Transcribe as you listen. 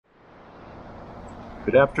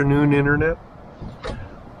Good afternoon, Internet.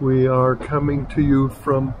 We are coming to you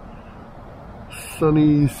from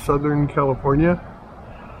sunny Southern California.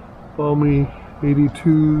 Balmy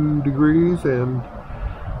 82 degrees and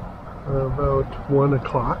about 1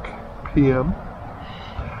 o'clock p.m.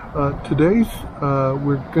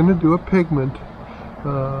 We're going to do a pigment,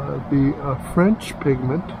 the French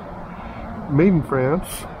pigment, made in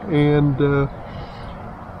France, and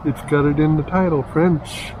it's got it in the title,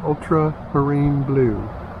 French Ultramarine Blue.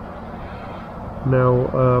 Now,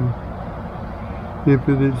 if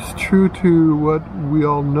it is true to what we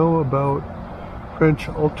all know about French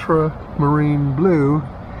Ultramarine Blue,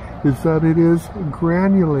 is that it is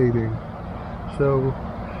granulating. So,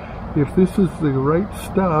 if this is the right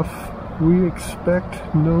stuff, we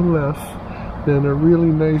expect no less than a really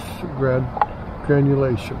nice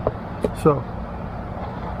granulation. So,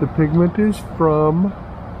 the pigment is from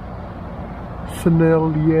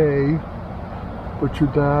Sennelier,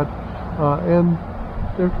 butchered that, and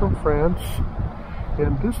they're from France,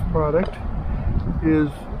 and this product is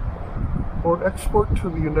for export to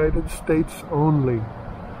the United States only,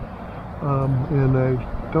 and I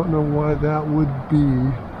don't know why that would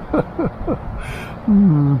be.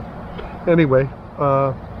 Anyway,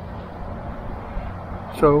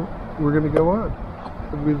 so we're going to go on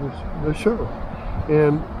with the show,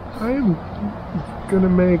 and I am going to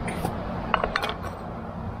make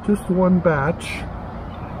just one batch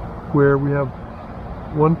where we have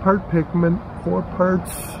 1 part pigment, 4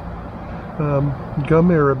 parts gum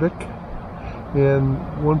arabic, and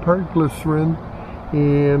 1 part glycerin,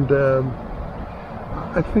 and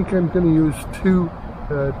I think I'm going to use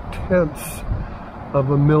 2/10 of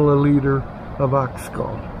a milliliter of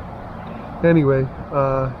oxgall. Anyway,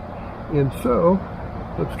 and so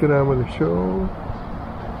let's get on with the show.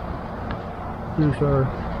 Here's our,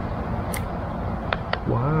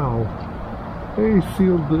 wow, they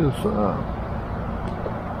sealed this up.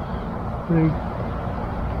 They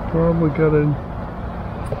probably got a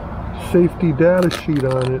safety data sheet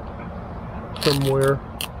on it somewhere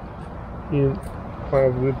in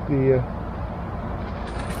with the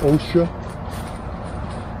OSHA.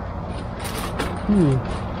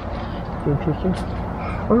 Interesting.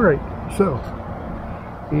 Alright, so,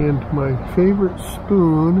 and my favorite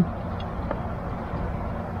spoon.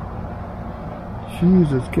 Jeez,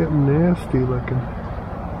 it's getting nasty looking.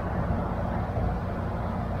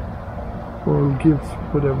 Well, it gives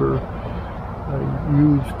whatever I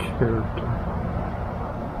use character.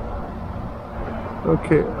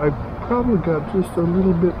 Okay, I probably got just a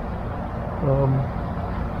little bit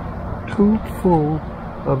too full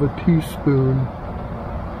of a teaspoon.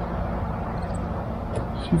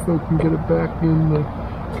 See if I can get it back in the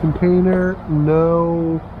container.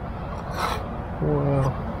 No.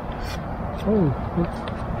 Wow. Oh,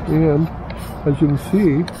 and as you can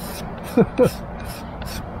see,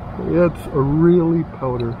 it's a really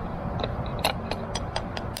powder.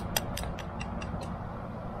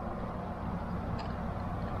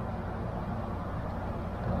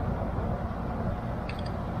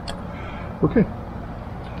 Okay,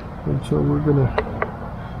 and so we're gonna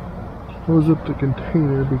close up the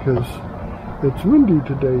container because it's windy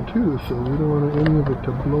today too, so we don't want any of it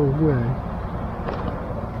to blow away.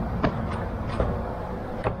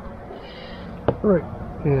 Alright,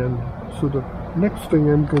 and so the next thing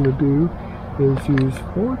I'm going to do is use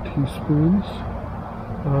 4 teaspoons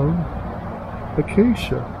of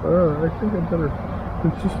acacia. I think I better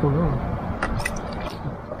rinse this one off.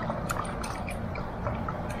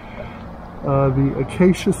 The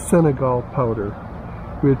acacia Senegal powder,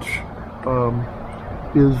 which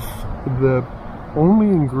is the only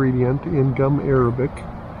ingredient in gum arabic,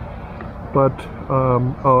 but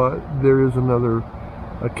there is another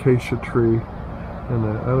acacia tree, and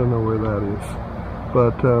I don't know where that is,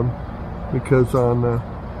 but because on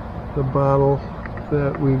the bottle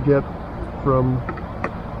that we get from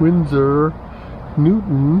Windsor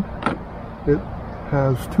Newton, it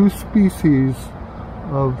has 2 species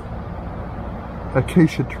of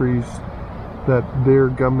acacia trees that their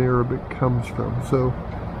gum arabic comes from. So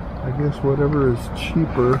I guess whatever is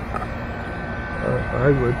cheaper,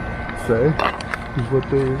 I would say, is what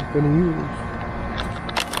they're going to use.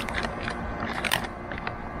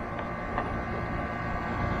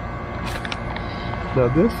 Now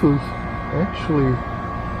this was actually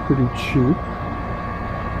pretty cheap.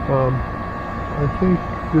 I think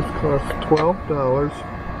this cost $12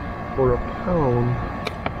 for a pound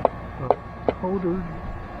of powdered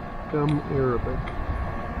gum arabic.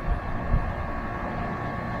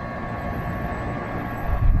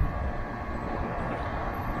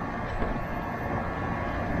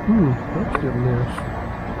 That's getting nasty.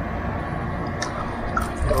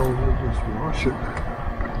 Oh, we'll just wash it.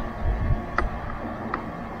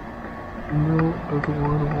 No, it doesn't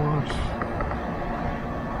want to wash.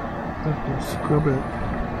 I have to scrub it.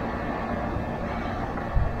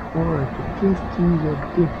 Or I could just use a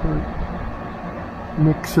different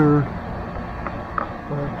mixer.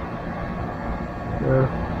 But, yeah,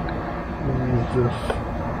 we'll use this.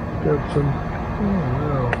 Got some, oh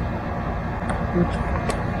no.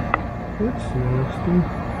 It's nasty.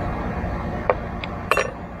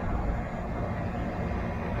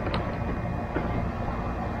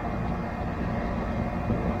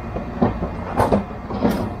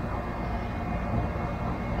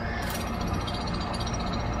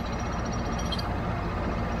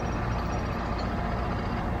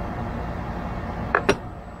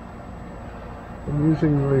 I'm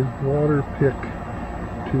using my water pick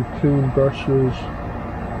to clean brushes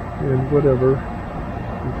and whatever.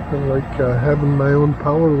 It's kind of like having my own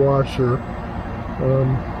power washer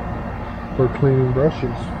for cleaning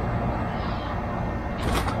brushes.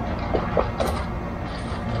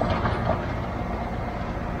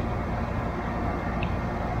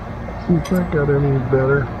 See if that got any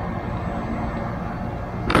better.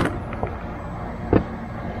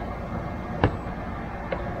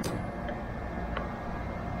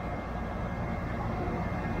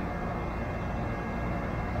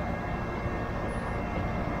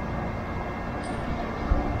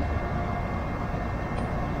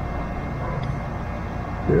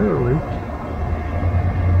 Barely.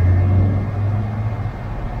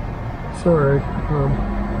 Sorry,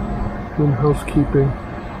 doing housekeeping,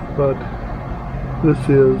 but this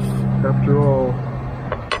is, after all,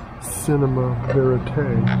 cinema verite,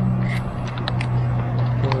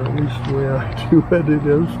 or at least the way I do it, it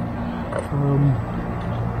is. And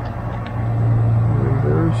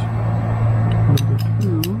there's number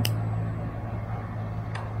 2.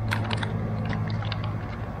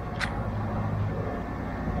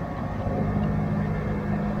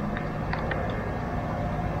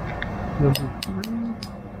 Number 3.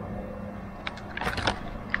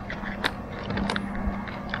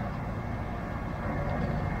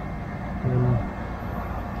 And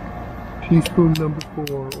teaspoon number 4,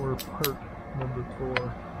 or part number 4.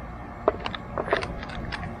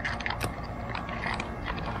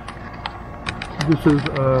 This is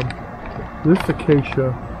this acacia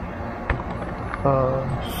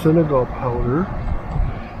Senegal powder,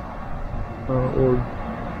 or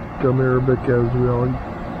gum arabic as we all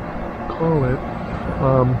call it,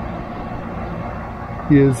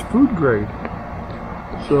 is food grade.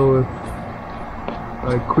 So if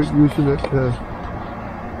I quit using it to,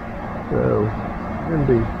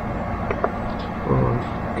 Andy,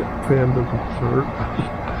 fan doesn't hurt.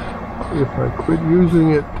 If I quit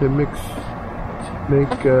using it to make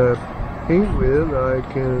paint with, I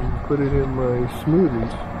can put it in my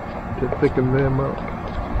smoothies to thicken them up.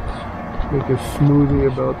 Make a smoothie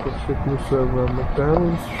about the thickness of a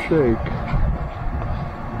McDonald's shake,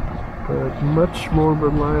 but much more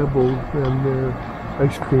reliable than their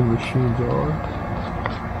ice cream machines are.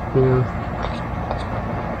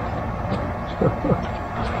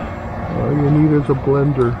 All you need is a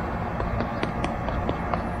blender.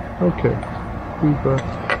 Okay, we've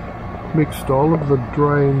mixed all of the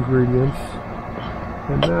dry ingredients,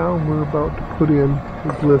 and now we're about to put in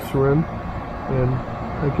the glycerin, and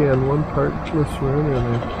again, 1 part glycerin, and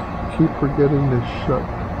I keep forgetting to shut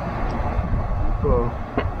the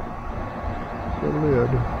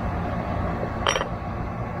lid.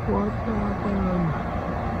 What happened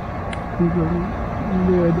to the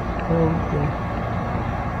lid of the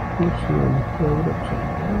glycerin? Throw it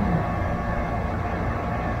upside down.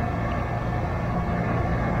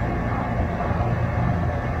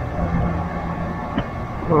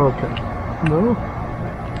 Okay. No?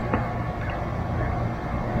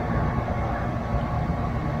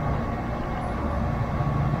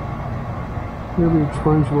 Maybe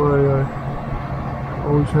explains why I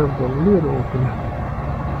always have the lid open.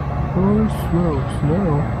 Oh, this smells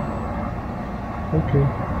now. Okay.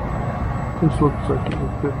 This looks like it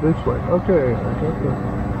would fit this way. Okay, I got the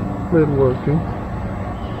lid working.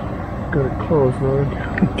 Got it closed, now I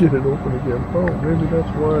gotta get it open again. Oh, maybe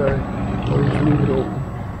that's why I always leave it open.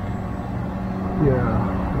 Yeah,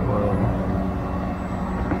 well.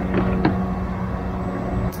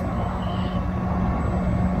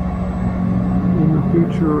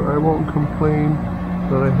 Future, I won't complain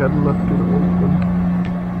that I had left it open.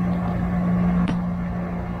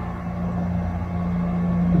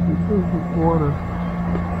 Because you want to,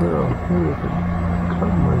 well, maybe I could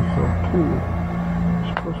cut myself too. I'm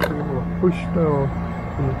supposed to be able to push down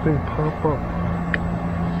and the thing pop up.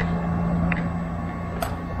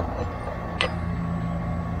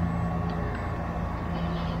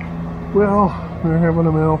 Well, they're having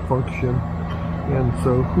a malfunction, and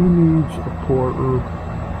so who needs a pourer?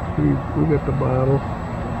 We got the bottle.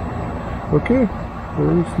 Okay,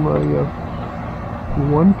 there's my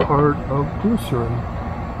 1 part of glycerin.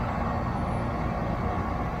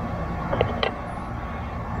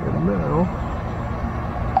 And now,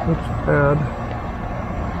 let's add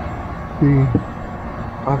the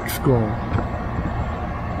ox gall.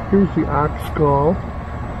 Here's the ox gall,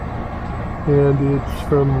 and it's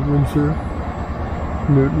from Winsor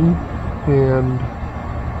Newton, and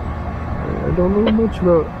I don't know much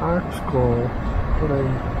about ox gall, but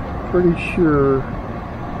I'm pretty sure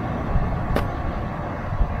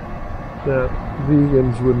that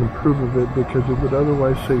vegans wouldn't approve of it because it would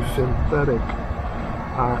otherwise say synthetic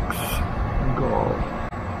ox gall.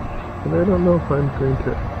 And I don't know if I'm going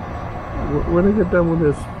to, when I get done with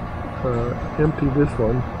this, empty this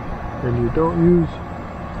one, and you don't use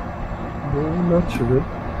very much of it.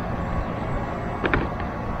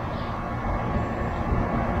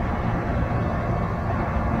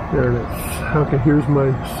 There it is. Okay, here's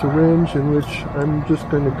my syringe in which I'm just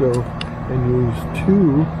going to go and use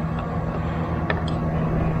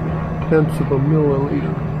 0.2 of a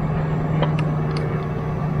milliliter.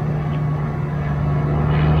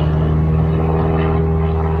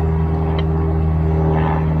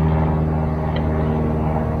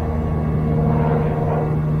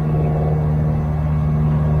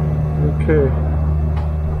 Okay,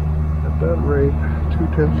 at that rate,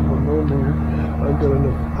 0.2 of a milliliter. I've got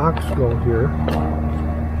enough ox gall here.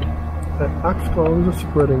 That ox gall is a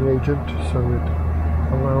spreading agent, so it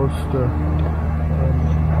allows the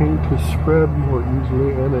paint to spread more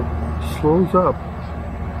easily, and it slows up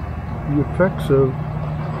the effects of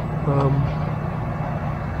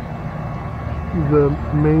the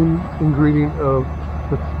main ingredient of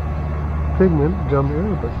the pigment, gum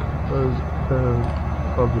arabic,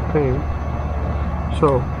 of the paint. So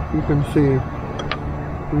you can see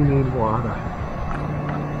we need water.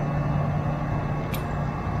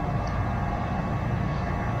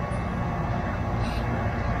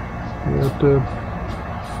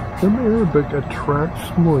 Gum arabic attracts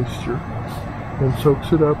moisture and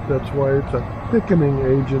soaks it up. That's why it's a thickening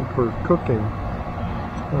agent for cooking.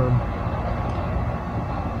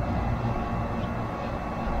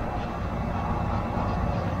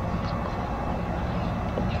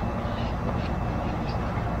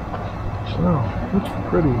 Wow, that's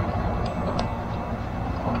pretty.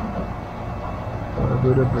 I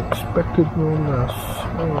would have expected no less.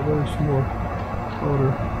 Oh, there's more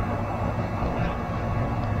water.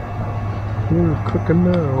 We're cooking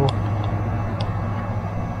now.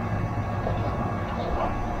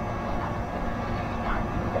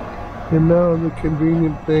 And now the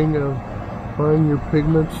convenient thing of buying your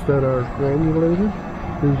pigments that are granulated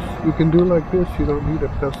is you can do like this. You don't need a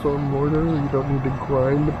pestle and mortar. You don't need to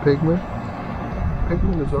grind the pigment.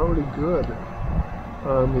 Pigment is already good.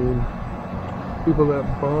 I mean, people that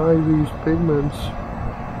buy these pigments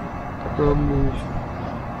from these,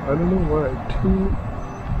 I don't know why,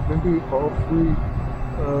 maybe all 3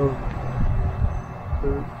 of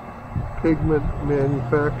the pigment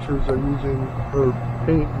manufacturers are using, or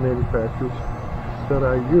paint manufacturers that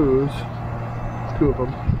I use, 2 of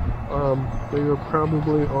them, they are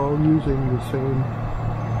probably all using the same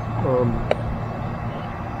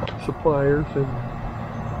suppliers, and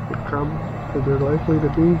they're likely to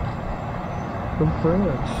be from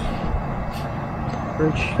France.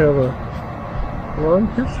 French have a long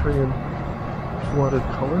history in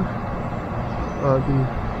watercolor. The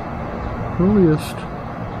earliest,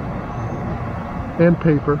 and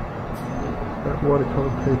paper,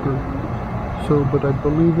 watercolor paper. So, but I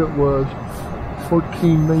believe it was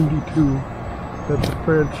 1492 that the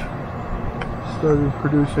French started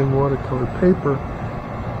producing watercolor paper.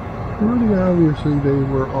 Really obviously they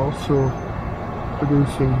were also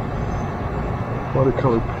producing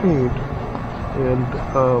watercolor paint, and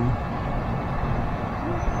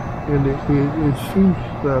it seems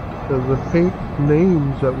that the paint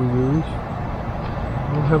names that we use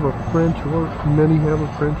all have a French origin. Many have a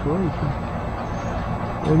French origin.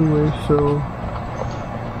 Anyway, so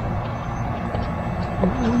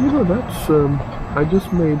you know, that's I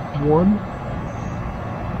just made 1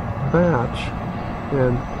 batch,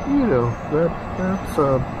 and you know that's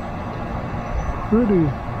a pretty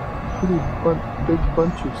big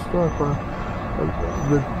bunch of stuff.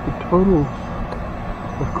 The total,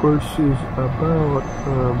 of course, is about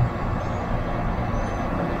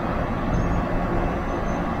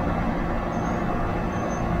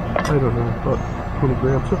I don't know, about 20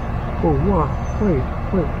 grams. Oh wow! Wait!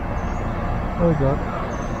 I got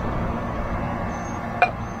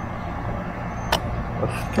a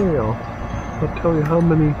scale. I'll tell you how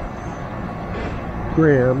many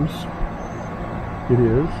grams it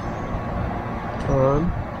is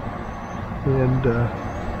on, and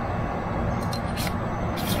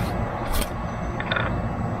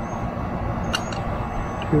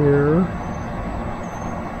tear.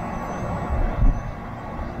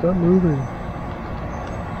 Stop moving.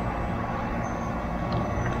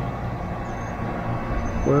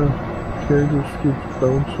 Well, tear just keeps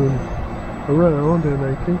bouncing around, and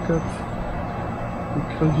I think that's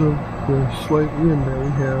because of the slight wind that we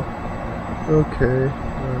have. Okay.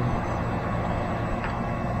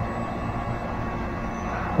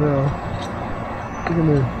 Well,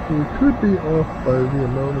 we could be off by the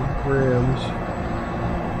amount of grams.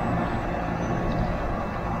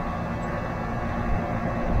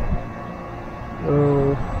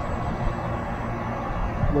 Oh,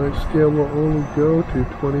 my scale will only go to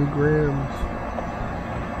 20 grams.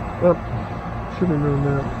 Oh, should have known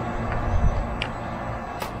that.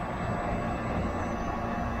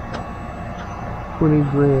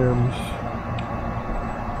 $20 grams.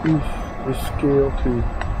 Use the scale to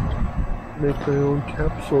make my own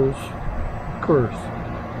capsules. Of course,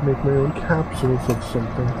 make my own capsules of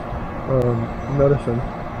something. Medicine.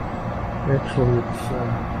 Actually, it's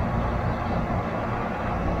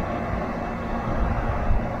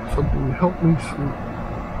something to help me sleep.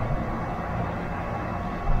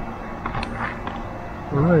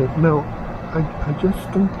 Alright, now, I just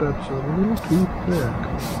think that's a little too thick.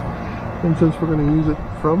 And since we're going to use it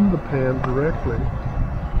from the pan directly,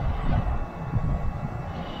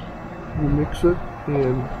 you mix it,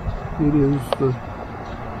 and it is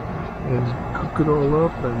and cook it all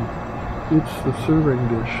up, and it's the serving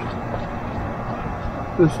dish.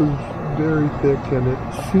 This is very thick, and it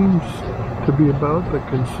seems to be about the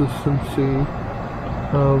consistency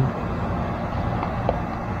of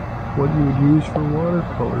what you would use for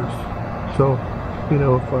watercolors. So, you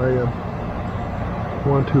know, if I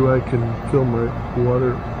want to, I can fill my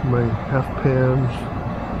half pans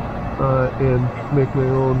and make my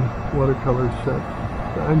own watercolor set.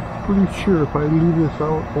 I'm pretty sure if I leave this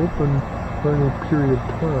out open for any period of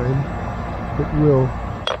time, it will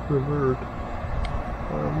revert.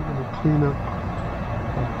 I'm going to clean up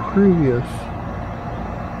a previous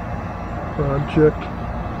project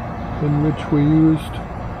in which we used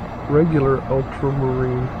regular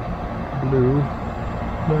ultramarine blue,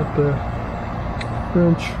 not the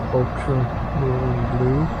French Ultramarine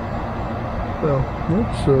Blue. Well,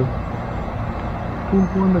 let's move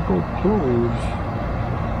on to go close.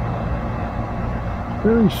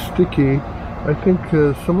 Very sticky. I think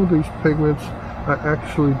some of these pigments I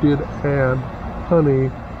actually did add honey,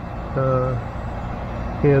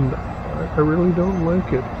 and I really don't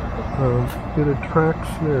like it. It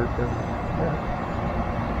attracts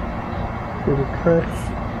It attracts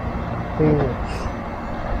ants.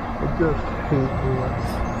 I just hate ants.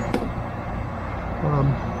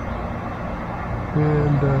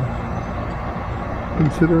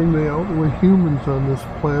 Considering they outweigh humans on this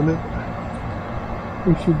planet,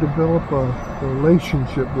 we should develop a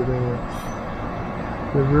relationship with ants.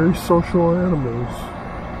 They're very social animals.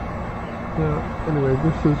 Now, anyway,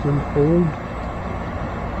 this is an old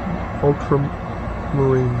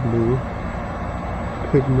ultramarine blue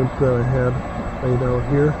pigment that I had laid out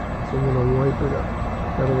here, so I'm going to wipe it up.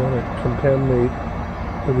 I don't want to contaminate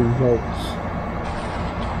the results.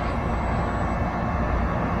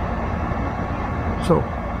 So,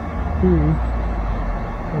 we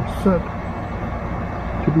are set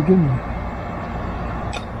to begin.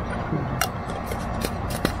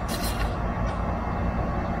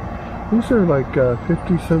 These are like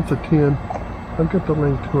 50 cents a tin. I'll get the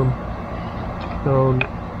link to them down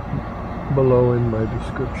below in my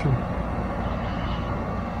description.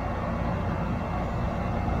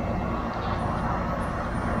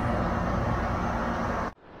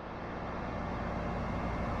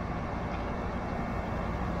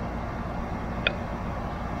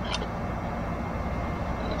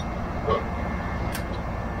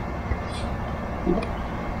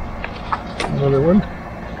 Another one.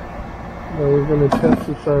 Now we're going to test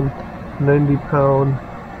this on 90 pound,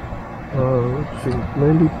 let's see,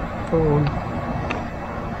 90 pound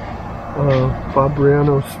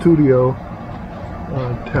Fabriano Studio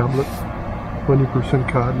tablet, 20%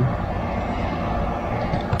 cotton.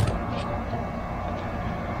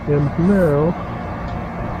 And now,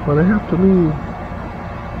 when I have to leave,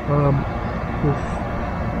 this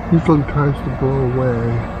usually tries to blow away,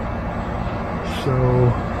 so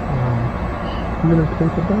I'm going to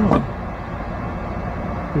take it out.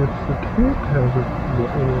 If the tape has it,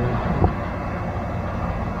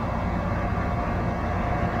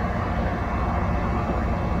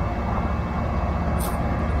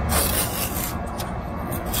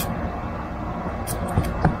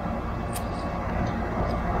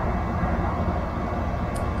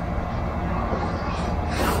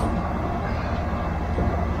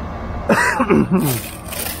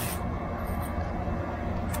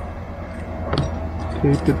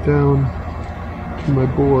 Tape it down to my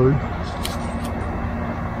board.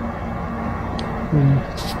 And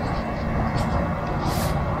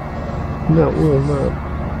that will not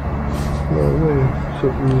go away so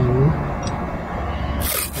easily.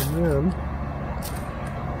 And then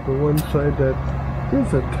the one side that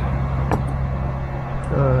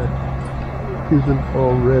isn't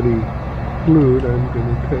already glued, I'm going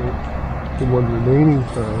to paint the one remaining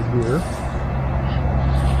side here.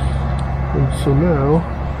 And so now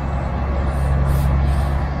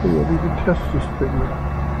we're ready to test this pigment.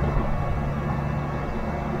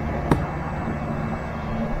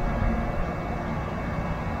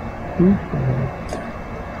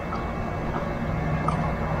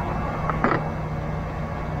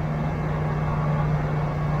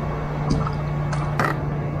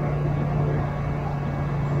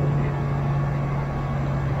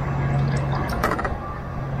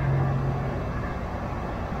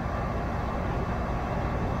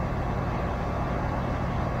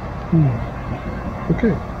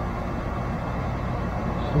 Okay,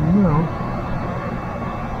 so now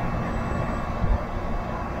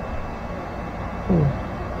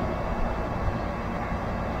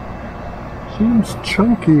seems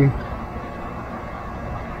chunky.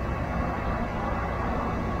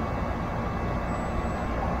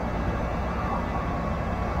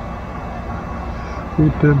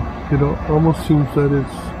 It almost seems that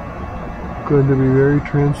it's going to be very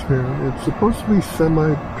transparent. It's supposed to be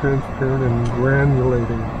semi-transparent and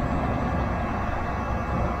granulating.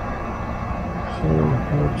 So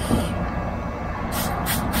let's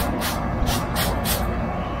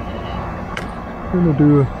I'm going to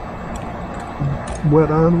do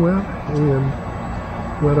wet on wet and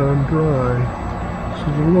wet on dry. So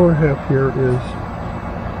the lower half here is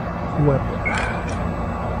wet.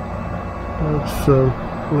 Let's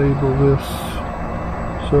label this.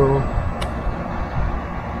 So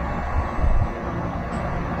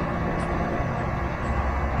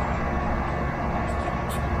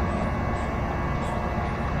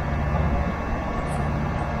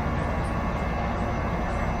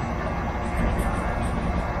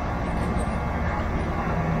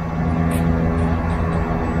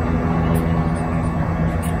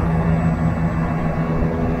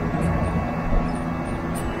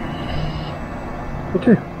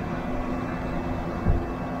okay.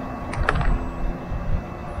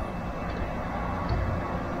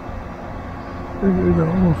 It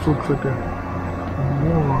almost looks like a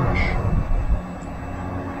wash.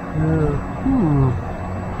 Yeah.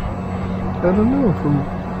 I don't know.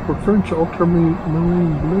 For French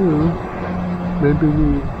Ultramarine Blue, maybe we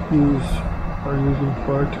are using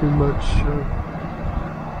far too much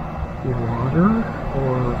water,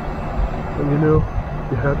 or you know,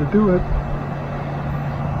 you had to do it.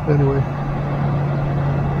 Anyway.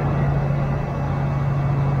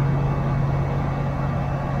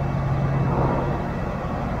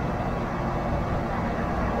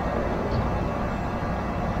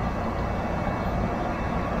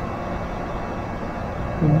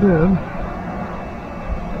 And then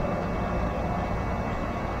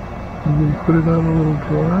you can put it on a little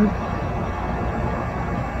dry.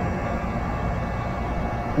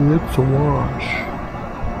 And it's a wash.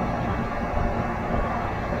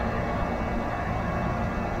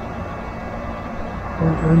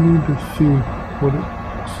 I need to see what it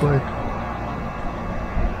looks like.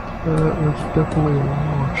 That's definitely a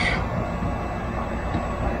wash.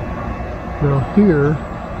 Now here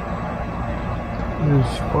is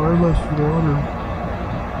far less water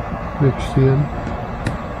mixed in,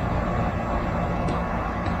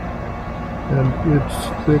 and it's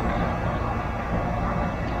thick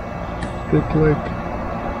like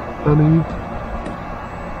honey,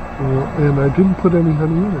 and I didn't put any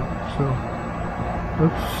honey in it, so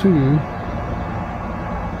let's see.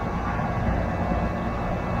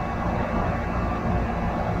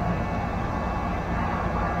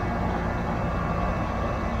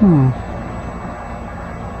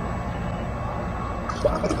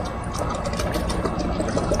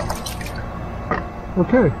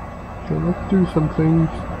 Okay, so let's do some things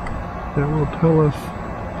that will tell us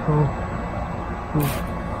how. We'll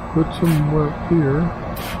put some wet here.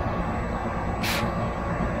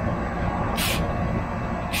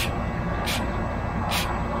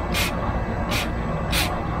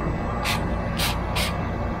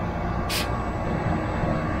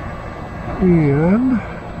 And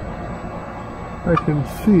I can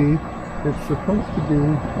see it's supposed to be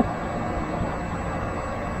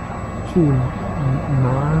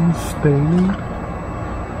non-staining.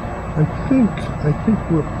 I think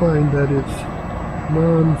we'll find that it's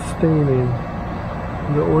non-staining.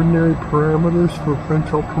 The ordinary parameters for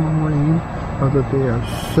French Ultramarine are that they are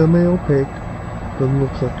semi-opaque, doesn't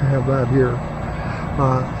look like to have that here,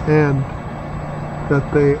 and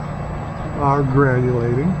that they are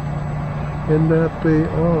granulating, and that they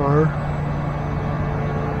are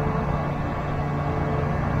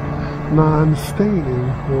non-staining,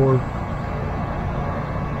 or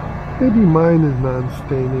maybe mine is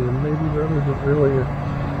non-staining, and maybe that isn't really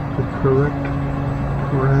the correct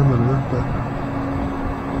parameter, but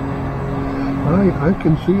I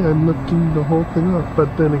can see I'm lifting the whole thing up.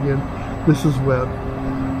 But then again, this is wet,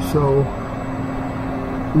 so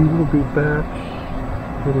we will be back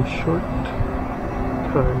in a short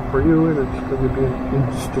time for you, and it's going to be an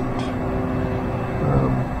instant.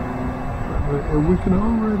 We can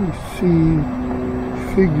already see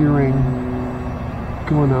figuring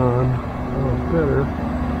going on better. I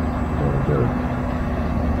gotta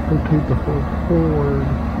rotate the whole board.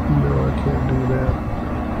 No, I can't do that.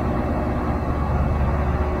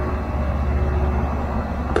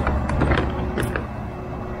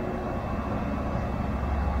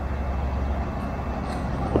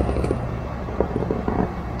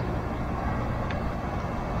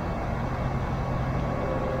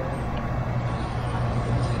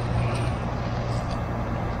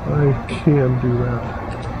 I can do that.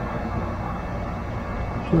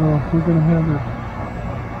 So we're going to have it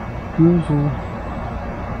drizzle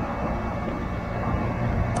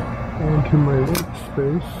onto my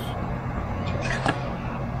workspace.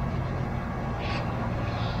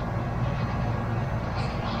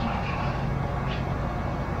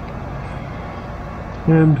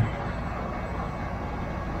 And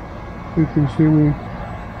you can see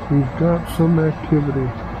we've got some activity.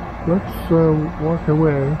 Let's walk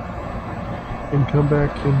away and come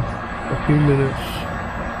back in a few minutes.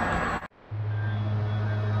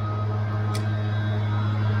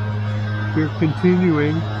 We're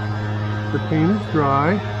continuing. The paint is dry,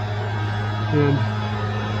 and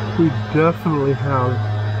we definitely have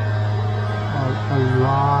a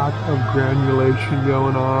lot of granulation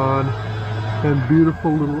going on, and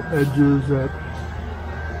beautiful little edges that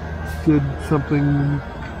did something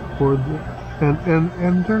for the.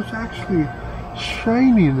 And there's actually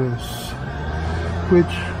shininess,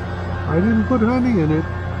 which I didn't put honey in it,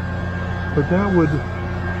 but that would,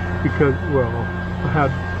 because, well, I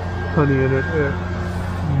had honey in it,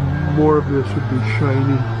 more of this would be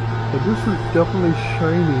shiny. But this is definitely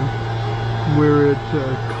shiny where it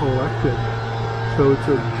collected. So it's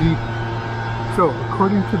a deep, so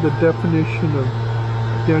according to the definition of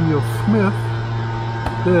Daniel Smith,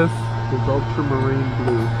 this is ultramarine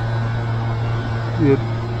blue.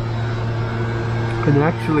 And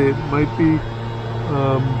actually it might be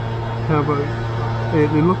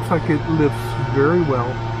it looks like it lifts very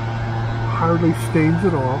well, hardly stains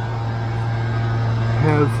at all,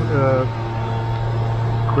 has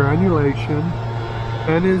granulation,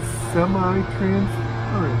 and is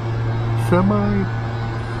semi-transparent,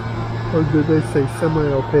 or did they say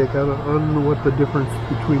semi-opaque? I don't know what the difference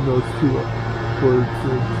between those two words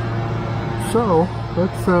is. So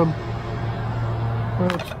let's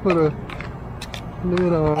put a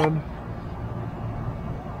lid on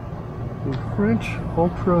the French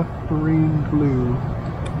Ultramarine Blue.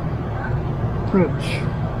 French.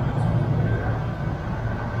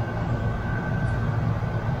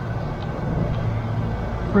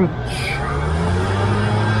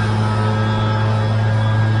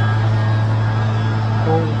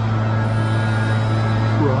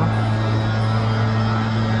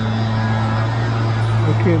 I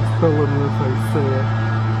can't spell it unless I say it.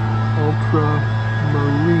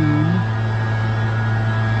 Ultramarine.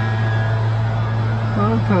 A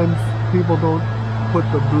lot of times people don't put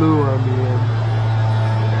the blue on the end.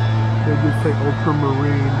 They just say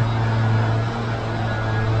ultramarine.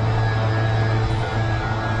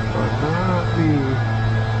 But not me.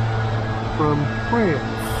 From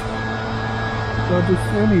France. Not just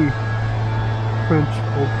any French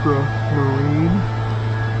ultramarine.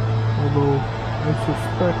 Although I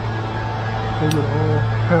suspect they would all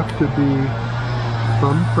have to be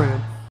from France.